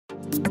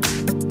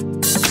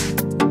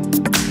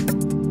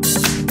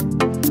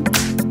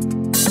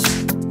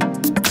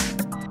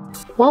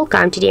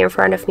Welcome, today in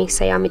front of me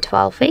XIAOMI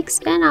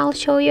 12X, and I'll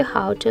show you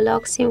how to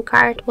lock SIM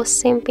card with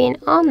SIM pin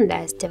on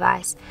this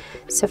device.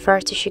 So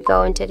first you should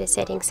go into the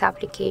settings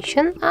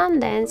application and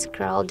then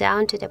scroll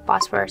down to the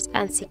passwords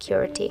and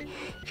security.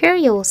 Here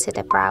you will see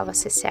the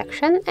privacy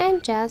section,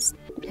 and just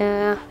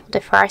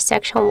the first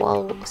section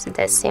will see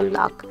the SIM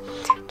lock.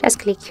 Just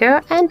click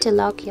here, and to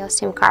lock your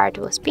SIM card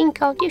with PIN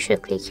code you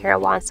should click here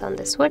once on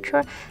the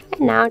switcher,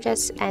 and now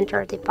just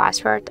enter the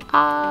password.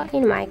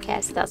 In my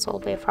case that will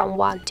be from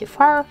 1 to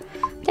 4.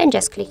 Then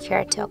just click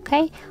here to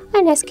OK,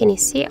 and as can you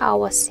see,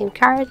 our SIM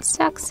card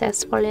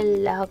successfully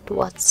locked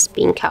with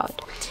PIN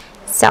code.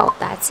 So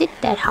that's it,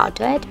 that's how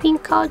to add PIN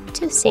code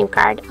to SIM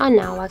card on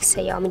our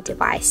XIAOMI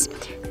device.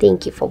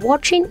 Thank you for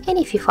watching, and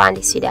if you find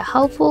this video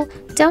helpful,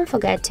 don't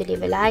forget to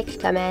leave a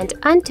like, comment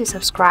and to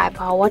subscribe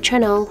our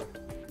channel.